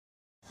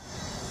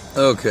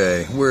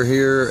Okay, we're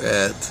here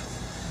at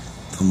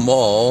the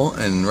mall,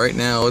 and right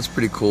now it's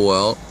pretty cool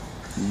out.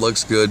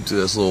 Looks good to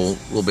this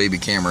little baby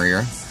camera here.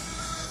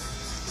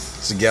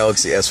 It's a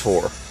Galaxy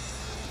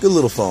S4. Good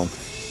little phone.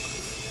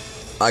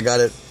 I got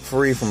it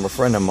free from a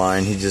friend of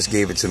mine. He just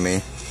gave it to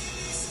me.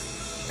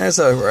 That's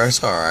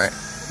alright.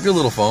 Good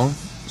little phone.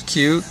 It's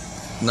cute,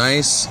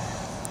 nice.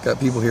 Got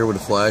people here with a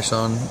flash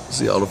on.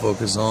 See,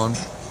 autofocus is on.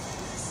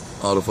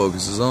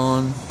 Autofocus is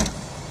on.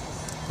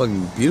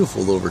 Fucking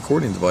beautiful little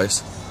recording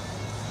device.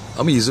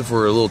 I'm gonna use it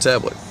for a little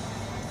tablet.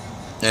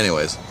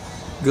 Anyways,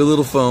 good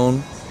little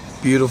phone,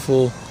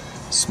 beautiful,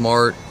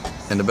 smart,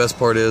 and the best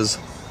part is,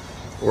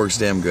 works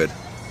damn good.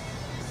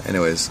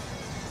 Anyways,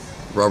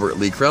 Robert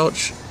Lee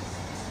Crouch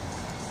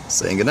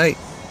saying goodnight.